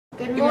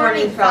Good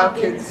morning,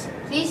 Falcons.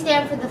 Please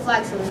stand for the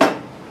flag salute.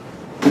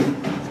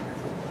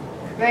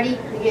 Ready?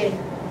 Begin.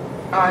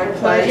 I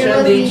pledge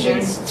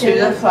allegiance to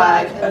the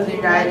flag of the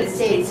United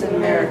States of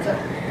America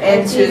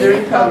and to the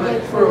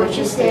republic for which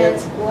it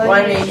stands,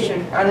 one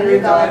nation, under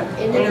God,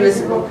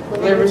 indivisible, with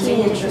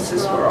liberty and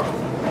justice for all.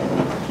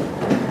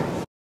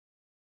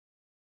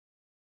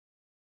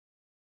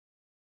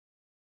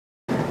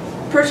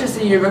 Purchase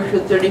a yearbook for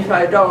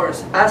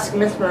 $35. Ask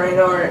Miss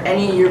Moreno or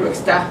any yearbook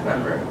staff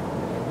member.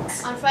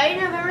 On Friday,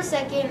 November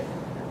 2nd,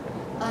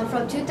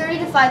 from 2:30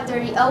 to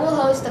 5:30, Elle will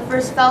host the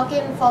first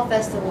Falcon Fall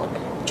Festival.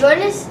 Join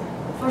us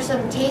for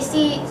some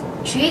tasty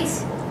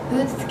treats,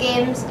 booth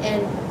games,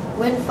 and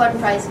win fun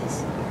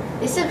prizes.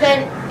 This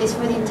event is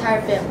for the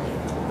entire family.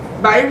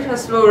 Buy your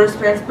festival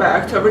wristbands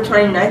by October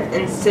 29th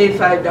and save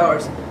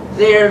 $5.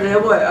 They are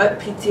available at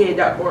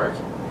utpta.org.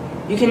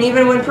 You can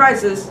even win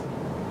prizes.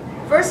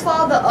 First,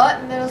 follow the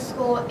UT Middle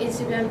School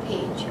Instagram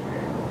page.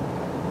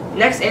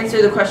 Next,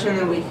 answer the question of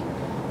the week.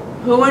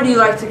 Who would you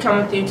like to come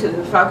with you to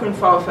the Falcon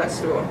Fall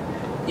Festival?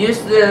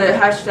 Use the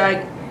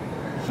hashtag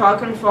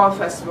Falcon Fall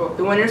Festival.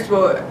 The winners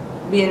will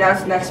be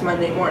announced next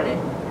Monday morning.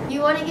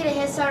 You want to get a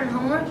head start on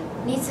homework?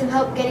 Need some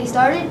help getting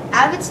started?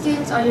 Avid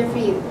students are here for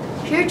you.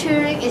 Peer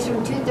tutoring is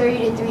from 2:30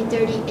 to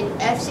 3:30 in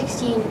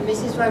F16,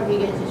 Mrs.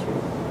 Rodriguez's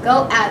room.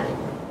 Go Avid.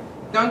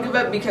 Don't give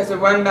up because of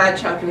one bad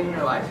chapter in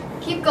your life.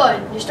 Keep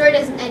going. Your story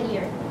doesn't end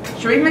here.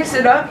 Should we mix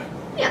it up?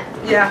 Yeah.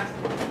 Yeah.